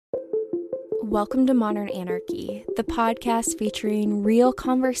Welcome to Modern Anarchy, the podcast featuring real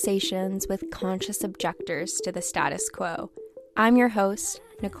conversations with conscious objectors to the status quo. I'm your host,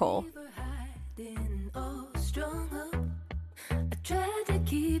 Nicole. I tried to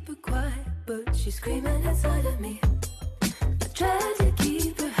keep her quiet, but she's screaming inside of me. I tried to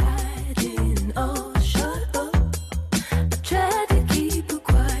keep her hiding, oh, shut up. I tried to keep her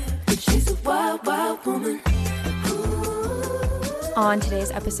quiet, but she's a wild, wild woman. On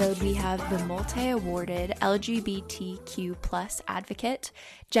today's episode, we have the multi-awarded LGBTQ+ advocate,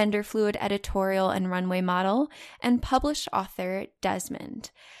 gender fluid editorial and runway model, and published author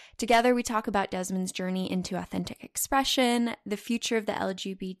Desmond. Together, we talk about Desmond's journey into authentic expression, the future of the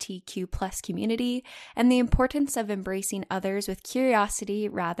LGBTQ+ community, and the importance of embracing others with curiosity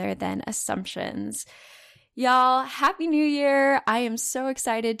rather than assumptions. Y'all, Happy New Year! I am so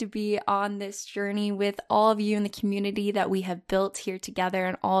excited to be on this journey with all of you in the community that we have built here together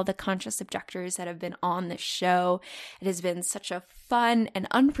and all the conscious objectors that have been on the show. It has been such a fun and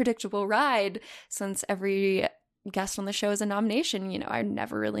unpredictable ride since every guest on the show is a nomination. You know, I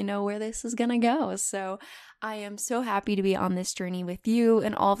never really know where this is gonna go. So I am so happy to be on this journey with you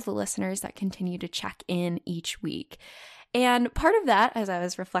and all of the listeners that continue to check in each week. And part of that, as I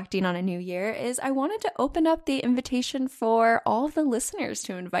was reflecting on a new year, is I wanted to open up the invitation for all of the listeners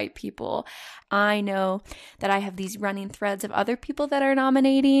to invite people. I know that I have these running threads of other people that are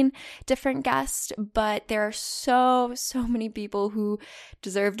nominating different guests, but there are so many people who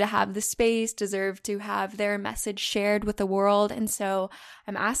deserve to have the space, deserve to have their message shared with the world. And so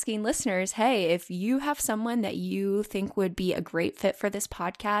I'm asking listeners, hey, if you have someone that you think would be a great fit for this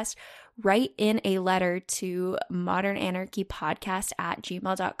podcast, write in a letter to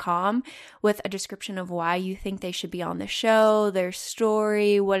modernanarchypodcast@gmail.com with a description of why you think they should be on the show, their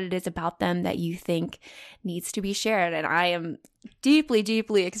story, what it is about them that you think needs to be shared. And I am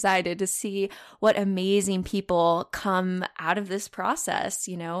deeply excited to see what amazing people come out of this process,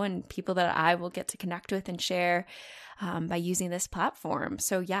 you know, and people that I will get to connect with and share by using this platform.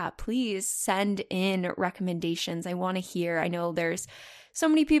 So yeah, please send in recommendations. I want to hear. I know there's so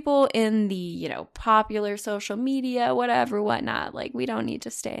many people in the, you know, popular social media, whatever, whatnot. Like, we don't need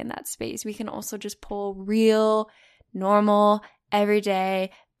to stay in that space. We can also just pull real, normal,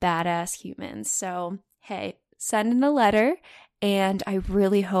 everyday, badass humans. So, hey, send in a letter. And I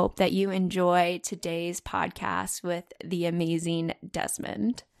really hope that you enjoy today's podcast with the amazing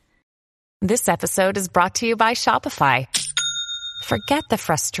Desmond. This episode is brought to you by Shopify. Forget the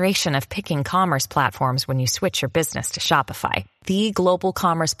frustration of picking commerce platforms when you switch your business to Shopify, the global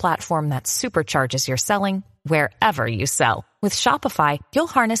commerce platform that supercharges your selling wherever you sell. With Shopify, you'll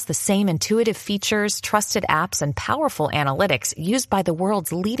harness the same intuitive features, trusted apps, and powerful analytics used by the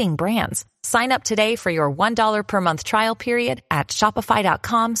world's leading brands. Sign up today for your $1 per month trial period at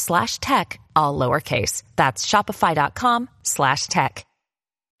shopify.com/tech, all lowercase. That's shopify.com/tech.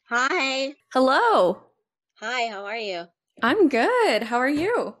 Hi. Hello. Hi, how are you? I'm good. How are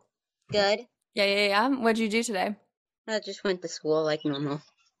you? Good. Yeah. What'd you do today? I just went to school like normal.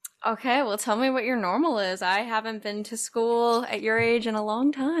 Okay, well, tell me what your normal is. I haven't been to school at your age in a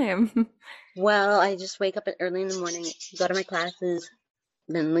long time. Well, I just wake up early in the morning, go to my classes,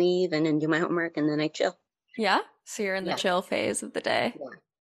 then leave, and then do my homework, and then I chill. Yeah? So you're in the chill phase of the day?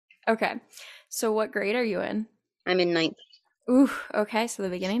 Yeah. Okay. So what grade are you in? I'm in 9th. Ooh, okay. So the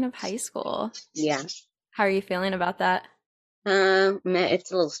beginning of high school. Yeah. How are you feeling about that?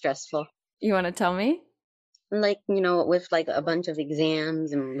 It's a little stressful. You want to tell me? Like, you know, with like a bunch of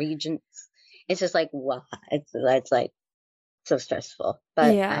exams and regents, it's just like, wow, it's like so stressful.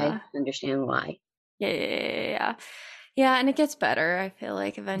 But Yeah. I understand why. Yeah. Yeah, and it gets better. I feel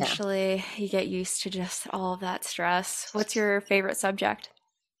like eventually you get used to just all of that stress. What's your favorite subject?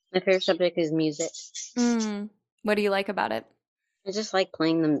 My favorite subject is music. What do you like about it? I just like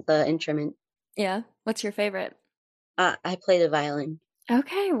playing the instrument. Yeah. What's your favorite? I play the violin.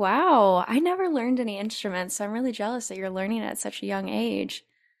 Okay, wow. I never learned any instruments, so I'm really jealous that you're learning at such a young age.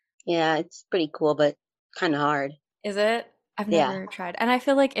 Yeah, it's pretty cool, but kind of hard. Is it? I've never tried. And I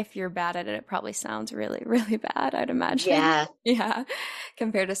feel like if you're bad at it, it probably sounds really, really bad, I'd imagine. Yeah. Yeah,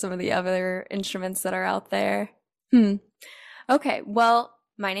 compared to some of the other instruments that are out there. Okay, well,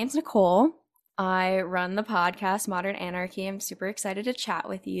 my name's Nicole. I run the podcast Modern Anarchy. I'm super excited to chat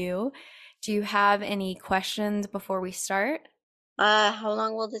with you. Do you have any questions before we start? How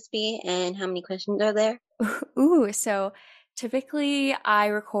long will this be, and how many questions are there? Ooh, so typically I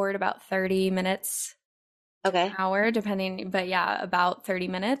record about 30 minutes Okay. hour, depending, but yeah, about 30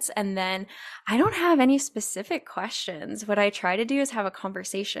 minutes. And then I don't have any specific questions. What I try to do is have a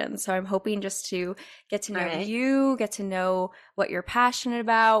conversation. So I'm hoping just to get to All know right. you, get to know what you're passionate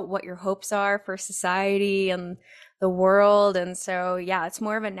about, what your hopes are for society and the world. And so, yeah, it's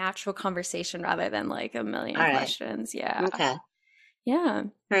more of a natural conversation rather than like a million All right. questions. Yeah. Okay. Yeah.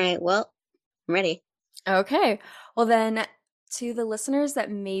 All right. Well, I'm ready. Okay. Well, then, to the listeners that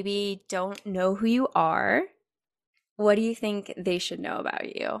maybe don't know who you are, what do you think they should know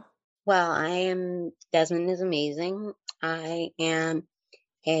about you? Well, Desmond is amazing. I am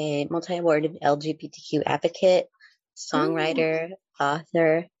a multi-awarded LGBTQ advocate, Oh, songwriter,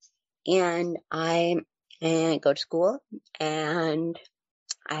 author, and I go to school and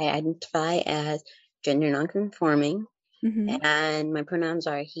I identify as gender nonconforming, mm-hmm. and my pronouns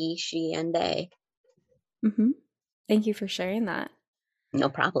are he, she, and they. Mm-hmm. Thank you for sharing that. No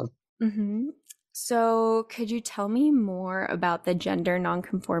problem. Mm-hmm. So, could you tell me more about the gender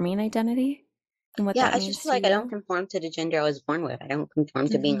nonconforming identity and what Yeah, that I means just feel to like I don't you? conform to the gender I was born with. I don't conform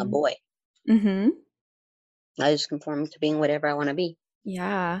to being a Mm-hmm. boy. Mm-hmm. I just conform to being whatever I want to be.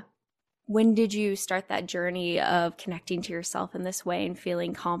 Yeah. When did you start that journey of connecting to yourself in this way and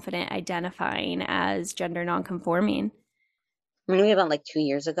feeling confident identifying as gender nonconforming? Maybe about like 2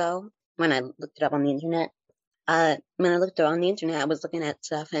 years ago when I looked it up on the internet. When I looked on the internet, I was looking at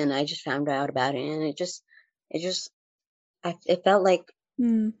stuff and I just found out about it, and it felt like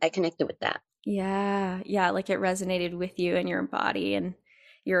Mm. I connected with that. Yeah. Yeah. Like it resonated with you and your body and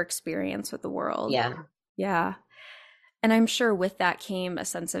your experience with the world. Yeah. Yeah. And I'm sure with that came a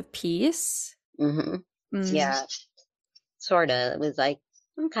sense of peace. Mm-hmm. Mm. Yeah. Sorta. It was like,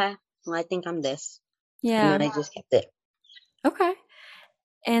 okay, well, I think I'm this. And Yeah. then I just kept it. Okay.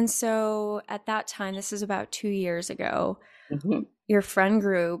 And so at that time, this is about 2 years ago, Hmm. your friend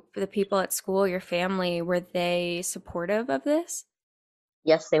group, the people at school, your family, were they supportive of this?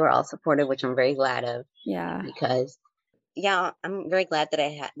 Yes, they were all supportive, which I'm very glad of Yeah. because, yeah, I'm very glad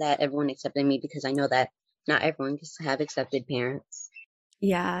that that everyone accepted me because I know that not everyone gets to have accepted parents.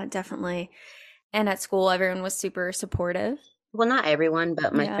 Yeah, definitely. And at school, everyone was super supportive. Well, not everyone,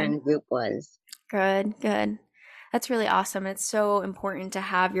 but my Yeah. friend group was. Good, good. That's really awesome. It's so important to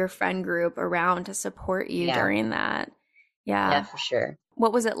have your friend group around to support you Yeah. during that. Yeah, Yeah. for sure.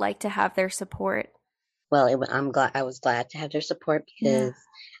 What was it like to have their support? Well, I was glad to have their support Yeah. because,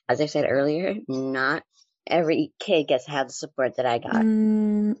 as I said earlier, not every kid gets to have the support that I got.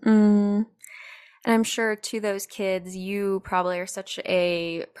 Mm-mm. And I'm sure to those kids, you probably are such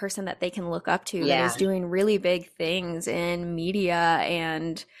a person that they can look up to that is Yeah. doing really big things in media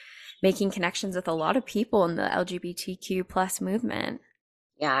and making connections with a lot of people in the LGBTQ plus movement.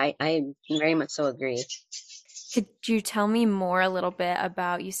 Yeah, I very much so agree. Could you tell me more a little bit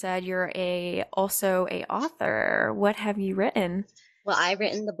about, you said you're also a author. What have you written? Well, I've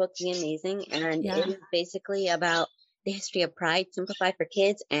written the book Be Amazing, and Yeah. it is basically about the history of Pride Simplified for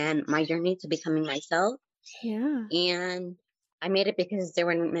Kids and my journey to becoming myself. Yeah. And I made it because there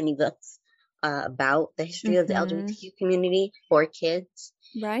weren't many books about the history of the LGBTQ community for kids.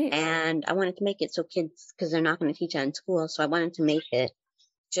 Right. And I wanted to make it so kids, because they're not going to teach it in school, so I wanted to make it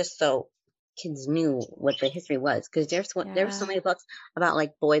just so kids knew what the history was. Because there were so many books about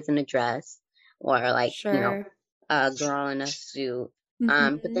like boys in a dress or like, Sure. a girl in a suit.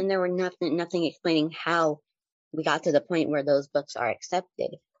 But Mhm. then there were nothing explaining how we got to the point where those books are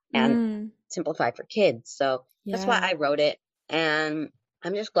accepted and Mm. simplified for kids. So that's why Yeah. I wrote it. And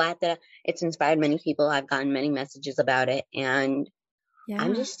I'm just glad that it's inspired many people. I've gotten many messages about it. And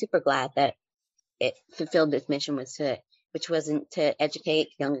I'm Yeah. just super glad that it fulfilled its mission, which wasn't to educate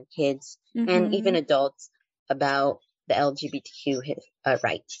younger kids and even Mhm. adults about the LGBTQ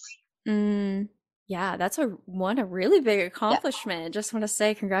rights. Mm. Yeah, that's a really big Yeah, accomplishment. Just want to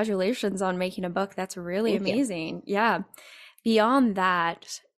say congratulations on making a book. That's really thank you. amazing. Yeah. Beyond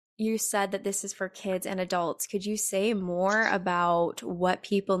that, you said that this is for kids and adults. Could you say more about what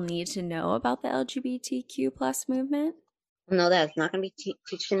people need to know about the LGBTQ plus movement? No, that's not going to be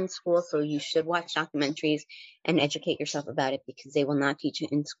teached in school, so you should watch documentaries and educate yourself about it because they will not teach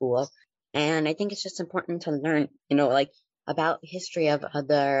it in school. And I think it's just important to learn, like about history of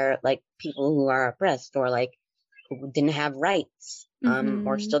other like people who are oppressed or like who didn't have rights, or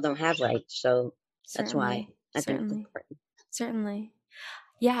Mm-hmm. still don't have rights. So that's why Certainly. I think it's Certainly. important. Certainly.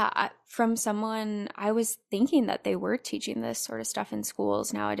 Yeah, from someone, I was thinking that they were teaching this sort of stuff in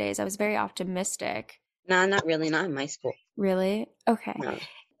schools nowadays. I was very optimistic. No, not really, not in my school. Really? Okay. No.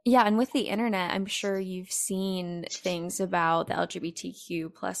 Yeah, and with the internet, I'm sure you've seen things about the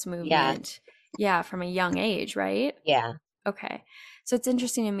LGBTQ plus Yeah, movement. Yeah, from a young age, right? yeah. Okay. So it's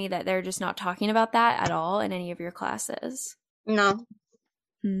interesting to me that they're just not talking about that at all in any of your classes. No,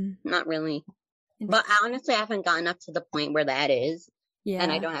 Hmm. not really. But honestly, I haven't gotten up to the point where that is.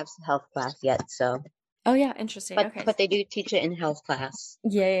 And I Yeah. don't have health class yet, so. Oh, yeah. Interesting. But Okay. but they do teach it in health class.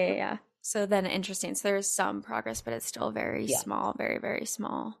 Yeah. So then interesting. So there's some progress, but it's still very Yeah. small, very, very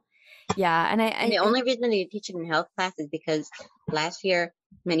small. Yeah. And And the only reason they teach it in health class is because last year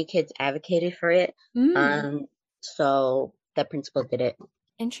many kids advocated for it. So the principal did it.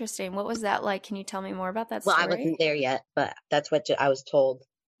 Interesting. What was that like? Can you tell me more about that Well, I story? wasn't there yet, but that's what I was told.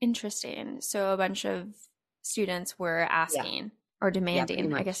 Interesting. So a bunch of students were Yeah. asking or Yeah, pretty demanding.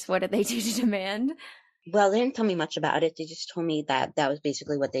 I much. guess what did they do to demand? Well, they didn't tell me much about it. They just told me that that was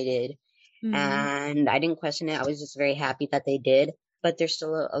basically what they did. Mm. And I didn't question it. I was just very happy that they did. But there's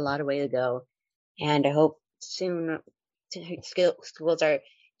still a lot of way to go. And I hope soon schools are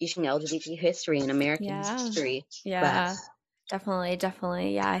teaching LGBT history and American Yeah. history Yeah. class.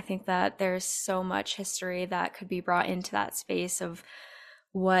 Definitely. Yeah, I think that there's so much history that could be brought into that space of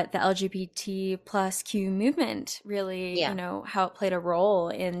what the LGBT plus Q movement really, Yeah. you know, how it played a role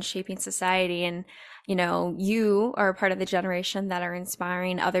in shaping society. And, you know, you are a part of the generation that are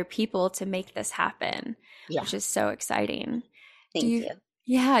inspiring other people to make this happen, Yeah. which is so exciting. Thank you.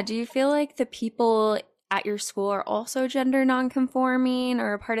 Yeah. Do you feel like the people at your school are also gender nonconforming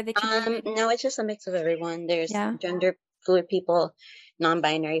or a part of the community? No, it's just a mix of everyone. There's Yeah. gender fluid people,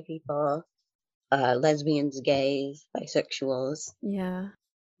 non-binary people, lesbians, gays, bisexuals. Yeah.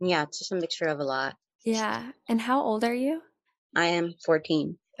 Yeah, it's just a mixture of a lot. Yeah. And how old are you? I am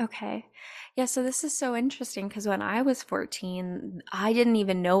 14. Okay. Yeah, so this is so interesting because when I was 14, I didn't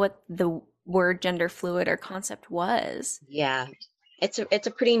even know what the word gender fluid or concept was. Yeah. It's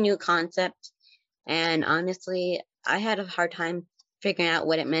a pretty new concept, and honestly, I had a hard time figuring out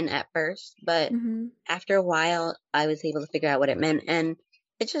what it meant at first, but Mm-hmm. after a while, I was able to figure out what it meant, and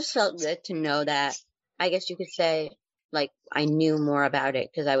it just felt good to know that, I guess you could say, like, I knew more about it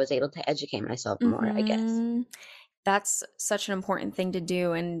because I was able to educate myself more, I guess. Mm-hmm. That's such an important thing to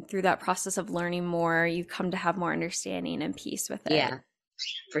do. And through that process of learning more, you come to have more understanding and peace with it. Yeah,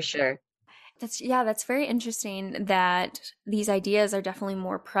 for sure. That's very interesting that these ideas are definitely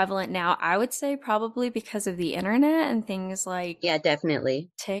more prevalent now. I would say probably because of the internet and things like Yeah,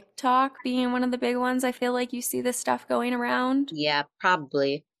 definitely. TikTok being one of the big ones. I feel like you see this stuff going around. Yeah,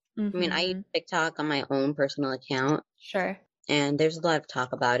 probably. Mm-hmm. I mean, I use TikTok on my own personal account, Sure. and there's a lot of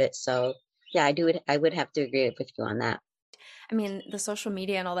talk about it, so yeah, I would have to agree with you on that. I mean, the social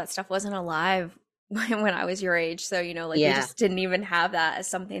media and all that stuff wasn't alive when I was your age. So, you know, like we Yeah. just didn't even have that as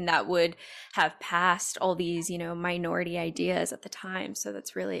something that would have passed all these, you know, minority ideas at the time. So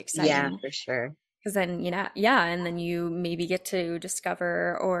that's really exciting. Yeah, for sure. Because then, you know, yeah, and then you maybe get to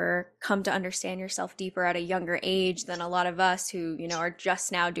discover or come to understand yourself deeper at a younger age than a lot of us who, you know, are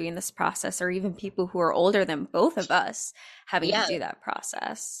just now doing this process, or even people who are older than both of us having Yeah. to do that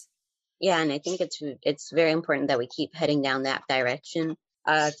process. Yeah, and I think it's very important that we keep heading down that direction,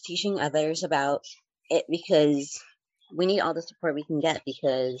 teaching others about it, because we need all the support we can get,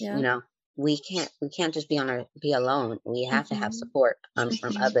 because Yeah. you know, we can't just be alone. We have to have Mhm. support from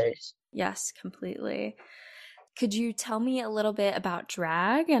Mhm. others. Yes, completely. Could you tell me a little bit about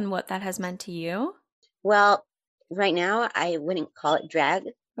drag and what that has meant to you? Well, right now I wouldn't call it drag,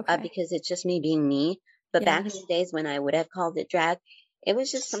 Okay. because it's just me being me. But Yeah. back in the days when I would have called it drag, it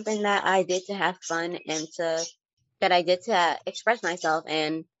was just something that I did to have fun and that I did to express myself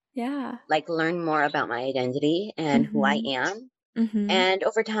and Yeah. like learn more about my identity and who I am. Mm-hmm. And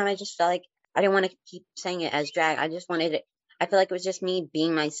over time, I just felt like I didn't want to keep saying it as drag. I just wanted it. I feel like it was just me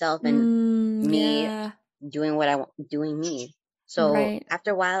being myself and me Yeah. doing what I want, doing me. So Right.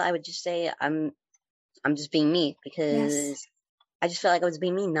 after a while, I would just say I'm just being me, because Yes. I just felt like I was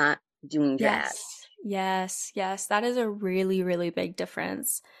being me, not doing drag. Yes. That is a really, really big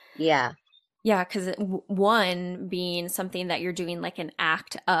difference. Yeah. Yeah, because one being something that you're doing like an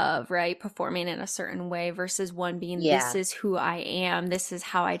act of, right? Performing in a certain way versus one being, Yeah. this is who I am. This is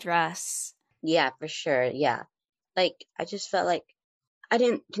how I dress. Yeah, for sure. Yeah. Like, I just felt like I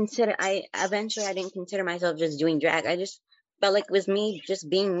didn't consider myself just doing drag. I just felt like it was me just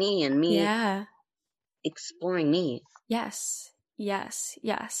being me and me Yeah. exploring me. Yes.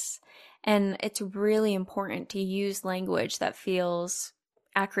 And it's really important to use language that feels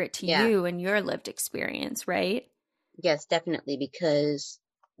accurate to Yeah. you and your lived experience, right? Yes, definitely, because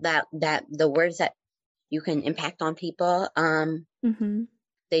that the words that you can impact on people, Mm-hmm.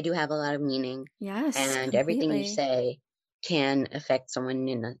 they do have a lot of meaning, Yes, and everything you completely. say can affect someone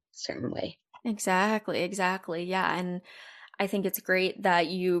in a certain way. Exactly. Yeah. And I think it's great that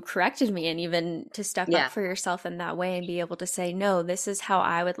you corrected me and even to step Yeah. up for yourself in that way and be able to say, no, this is how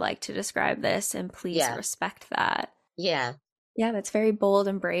I would like to describe this, and please Yeah. respect that. Yeah. Yeah, that's very bold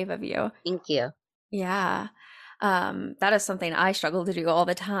and brave of you. Thank you. Yeah. That is something I struggle to do all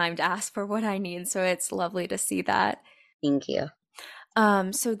the time, to ask for what I need. So it's lovely to see that. Thank you.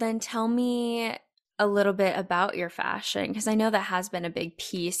 So then tell me a little bit about your fashion, because I know that has been a big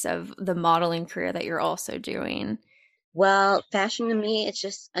piece of the modeling career that you're also doing. Well, fashion to me, it's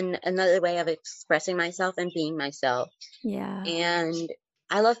just another way of expressing myself and being myself. Yeah. And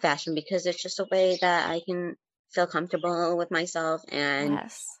I love fashion because it's just a way that I can feel comfortable with myself and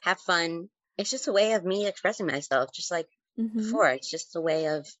Yes. have fun. It's just a way of me expressing myself, just like Mm-hmm. before. It's just a way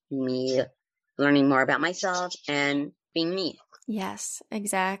of me learning more about myself and being me. Yes,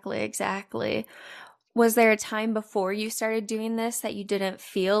 exactly, exactly. Was there a time before you started doing this that you didn't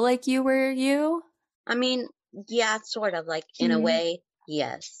feel like you were you? I mean, yeah, sort of like in a Mhm. way,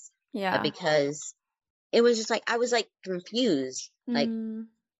 yes. Yeah. Because it was just like I was like confused. Like, Mm.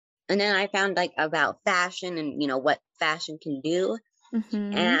 and then I found like about fashion and what fashion can do.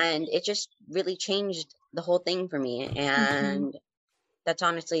 Mhm. And it just really changed the whole thing for me. And that's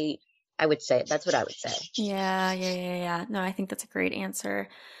honestly, that's what I would say. Yeah. No, I think that's a great answer.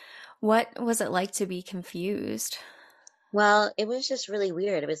 What was it like to be confused? Well, it was just really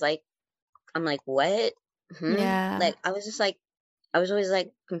weird. It was like, I'm like, what? Yeah. Like, I was always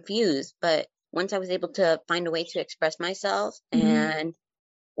like confused. But once I was able to find a way to express myself and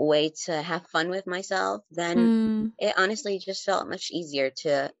a way to have fun with myself, then Mm. it honestly just felt much easier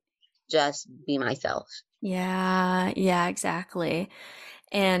to just be myself. Yeah, exactly.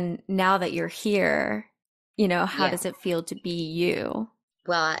 And now that you're here, how Yeah. does it feel to be you?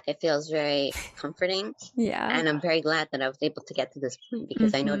 Well, it feels very comforting. Yeah. And I'm very glad that I was able to get to this point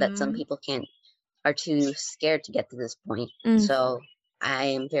because I know that some people are too scared to get to this point. Mm. So I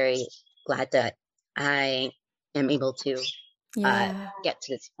am very glad that I am able to Yeah. get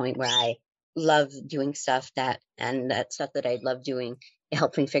to this point where I love doing stuff and that stuff that I love doing, it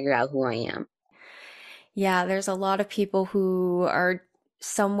helps me figure out who I am. Yeah, there's a lot of people who are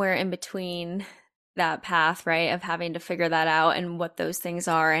somewhere in between that path, right, of having to figure that out and what those things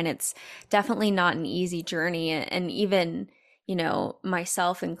are. And it's definitely not an easy journey. And even,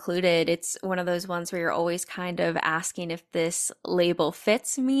 myself included, it's one of those ones where you're always kind of asking if this label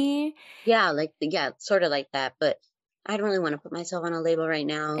fits me. Yeah, sort of like that. But I don't really want to put myself on a label right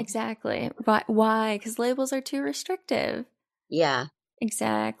now. Exactly. But why? Because labels are too restrictive. Yeah.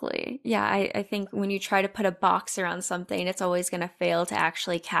 Exactly. Yeah, I think when you try to put a box around something, it's always going to fail to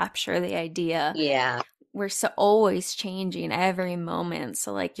actually capture the idea. Yeah. We're always changing every moment.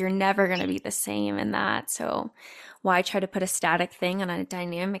 So, like, you're never going to be the same in that. So, why try to put a static thing on a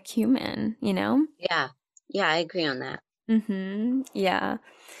dynamic human, Yeah. Yeah, I agree on that. Yeah.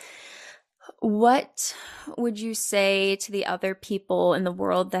 What would you say to the other people in the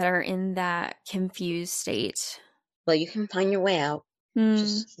world that are in that confused state? Well, you can find your way out.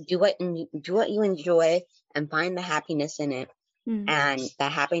 Just do what you enjoy and find the happiness in it. And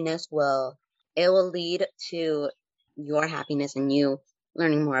that happiness will lead to your happiness and you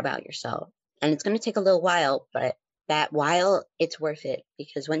learning more about yourself. And it's going to take a little while, but that while it's worth it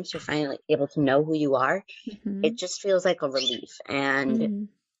because once you're finally able to know who you are, it just feels like a relief and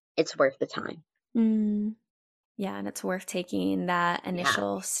it's worth the time. Yeah, and it's worth taking that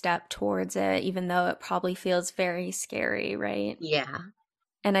initial step towards it, even though it probably feels very scary, right? Yeah.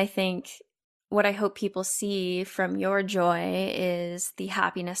 And I think what I hope people see from your joy is the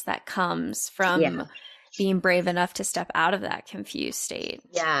happiness that comes from being brave enough to step out of that confused state.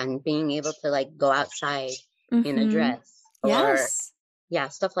 Yeah, and being able to like go outside in a dress or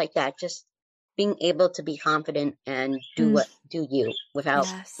stuff like that. Just being able to be confident and do you without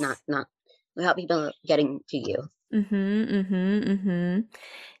not without people getting to you.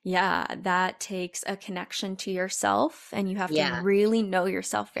 Yeah, that takes a connection to yourself, and you have to Yeah. really know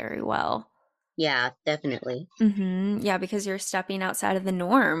yourself very well. Yeah, definitely. Yeah, because you're stepping outside of the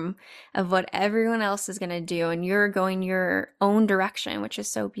norm of what everyone else is going to do, and you're going your own direction, which is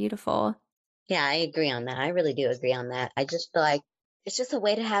so beautiful. Yeah, I agree on that. I really do agree on that. I just feel like it's just a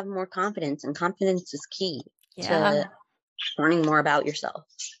way to have more confidence, and confidence is key to learning more about yourself.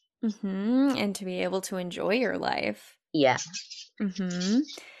 And to be able to enjoy your life. Yeah.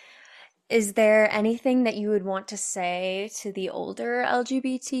 Is there anything that you would want to say to the older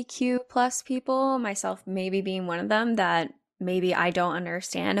LGBTQ plus people, myself maybe being one of them, that maybe I don't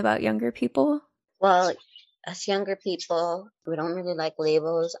understand about younger people? Well, us younger people, we don't really like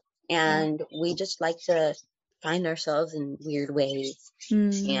labels, and we just like to find ourselves in weird ways.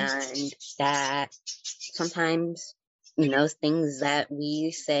 And that sometimes things that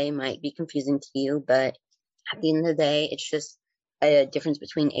we say might be confusing to you, but at the end of the day, it's just a difference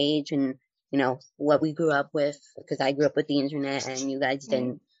between age and, what we grew up with, because I grew up with the internet and you guys Right.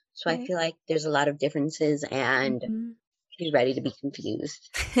 didn't. So I Right. feel like there's a lot of differences, and Mhm. be ready to be confused.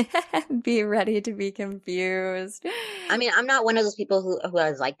 Be ready to be confused. I mean, I'm not one of those people who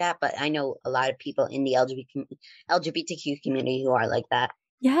is like that, but I know a lot of people in the LGBTQ community who are like that.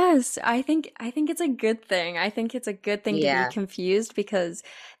 Yes, I think it's a good thing. I think it's a good thing to be Yeah. confused because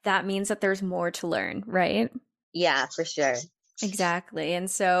that means that there's more to learn, right? Yeah, for sure. Exactly. And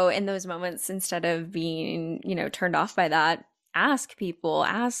so in those moments, instead of being, turned off by that, ask people,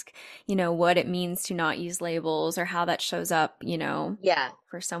 what it means to not use labels or how that shows up, Yeah.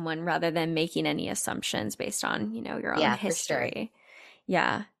 for someone rather than making any assumptions based on, your own Yeah, for sure. history.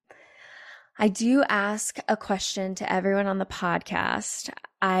 Yeah. I do ask a question to everyone on the podcast.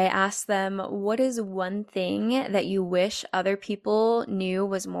 I ask them, what is one thing that you wish other people knew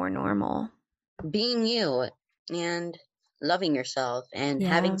was more normal? Being you and loving yourself and Yeah.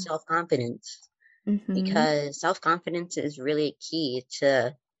 having self-confidence, Mm-hmm. because self-confidence is really key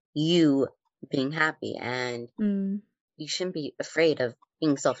to you being happy, and Mm. you shouldn't be afraid of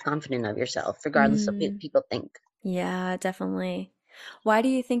being self-confident of yourself, regardless of what people think. Yeah, definitely. Why do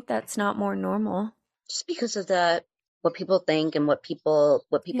you think that's not more normal? Just because of what people think and what people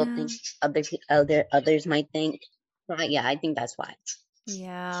Yeah. think others might think. But yeah, I think that's why.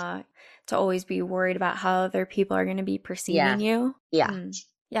 Yeah. To always be worried about how other people are going to be perceiving you. Yeah,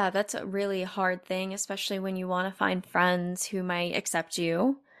 Yeah, that's a really hard thing, especially when you want to find friends who might accept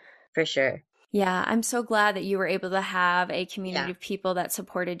you. for sure. Yeah, I'm so glad that you were able to have a community Yeah. of people that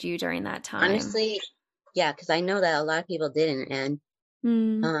supported you during that time. Honestly, yeah, because I know that a lot of people didn't, and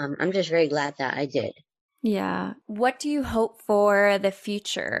Mm, I'm just very glad that I did. yeah. What do you hope for the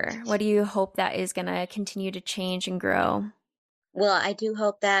future? What do you hope that is going to continue to change and grow? Well, I do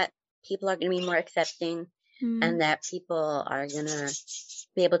hope that people are going to be more accepting, Mm, and that people are going to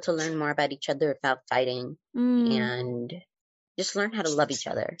be able to learn more about each other without fighting, mm, and just learn how to love each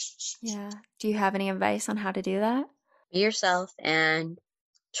other. yeah. Do you have any advice on how to do that? Be yourself and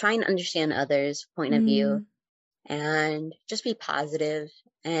try and understand others' point of view, and just be positive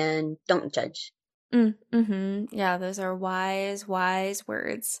and don't judge. Yeah, those are wise, wise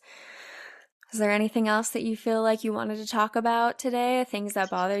words. Is there anything else that you feel like you wanted to talk about today? Things that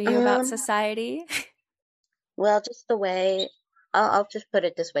bother you about society? Well, just the way, I'll just put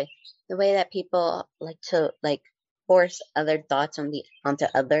it this way: the way that people like to force other thoughts onto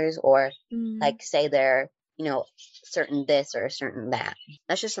others, or Mm. say they're certain this or certain that.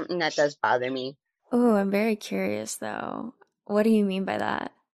 That's just something that does bother me. Oh, I'm very curious though. What do you mean by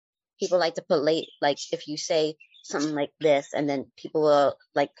that? People like to put if you say something like this, and then people will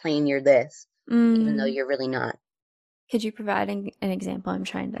claim you're this, even though you're really not. Could you provide an example? I'm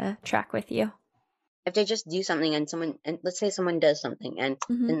trying to track with you. If they just do something, and let's say someone does something, and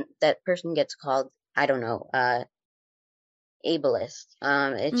then that person gets called, I don't know, ableist.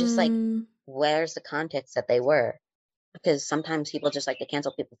 It's just where's the context that they were? Because sometimes people just like to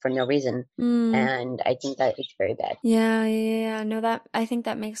cancel people for no reason, and I think that it's very bad. Yeah. No, I think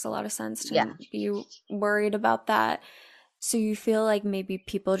that makes a lot of sense to be worried about that. So you feel like maybe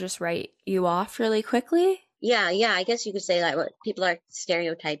people just write you off really quickly? Yeah, I guess you could say that people are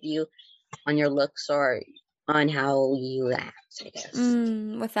stereotype you on your looks or on how you act, I guess.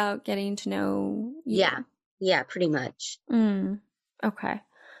 Without getting to know you. Yeah, pretty much. Okay.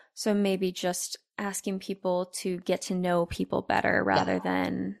 So maybe just asking people to get to know people better rather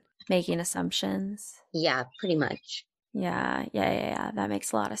than making assumptions. Yeah, pretty much. Yeah. That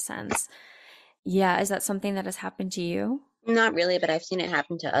makes a lot of sense. Yeah. Is that something that has happened to you? Not really, but I've seen it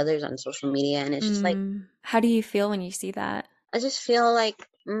happen to others on social media, and it's just how do you feel when you see that? I just feel like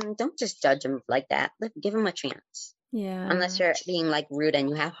don't just judge them like that. Give them a chance. Yeah. Unless you're being rude and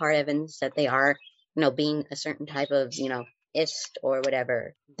you have hard evidence that they are, being a certain type of, ist or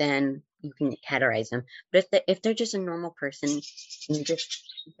whatever, then you can categorize them. But if they're just a normal person and you just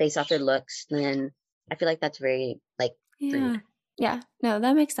base off their looks, then I feel like that's very rude. Yeah, no,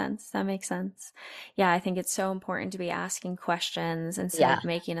 that makes sense. Yeah, I think it's so important to be asking questions instead of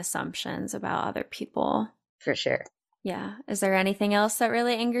making assumptions about other people. For sure. Yeah. Is there anything else that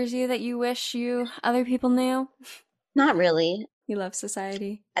really angers you that you wish other people knew? Not really. You love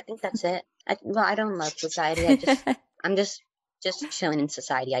society? I think that's it. I don't love society. I'm just chilling in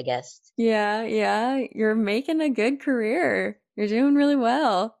society, I guess. Yeah. You're making a good career. You're doing really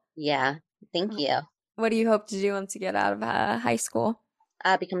well. Yeah. Thank you. What do you hope to do once you get out of high school?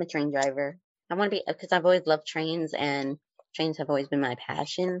 Become a train driver. I want to be, because I've always loved trains, and trains have always been my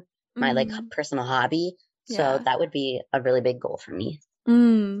passion, my personal hobby. So that would be a really big goal for me.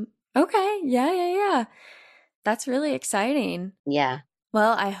 Okay. Yeah. That's really exciting. Yeah.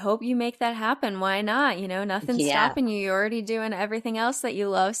 Well, I hope you make that happen. Why not? Nothing's stopping you. You're already doing everything else that you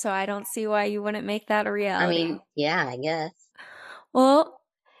love, so I don't see why you wouldn't make that a reality. I mean, yeah, I guess. Well,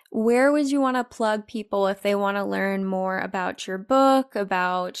 where would you want to plug people if they want to learn more about your book,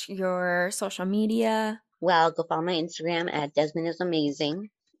 about your social media? Well, go follow my Instagram at Desmond is Amazing.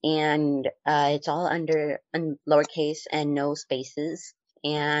 And it's all under lowercase and no spaces.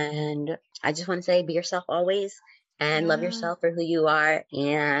 And I just want to say, be yourself always and love yourself for who you are.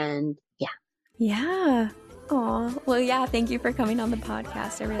 And yeah. Yeah. Aw. Well, yeah, thank you for coming on the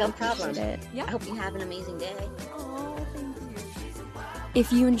podcast. I really appreciate it. Yeah. I hope you have an amazing day. Oh, thank you. If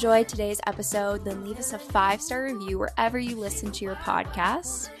you enjoyed today's episode, then leave us a 5-star review wherever you listen to your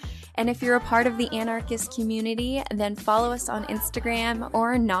podcast. And if you're a part of the Anarchist community, then follow us on Instagram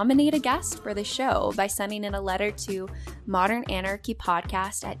or nominate a guest for the show by sending in a letter to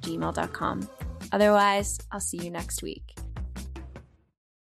modernanarchypodcast@gmail.com. Otherwise, I'll see you next week.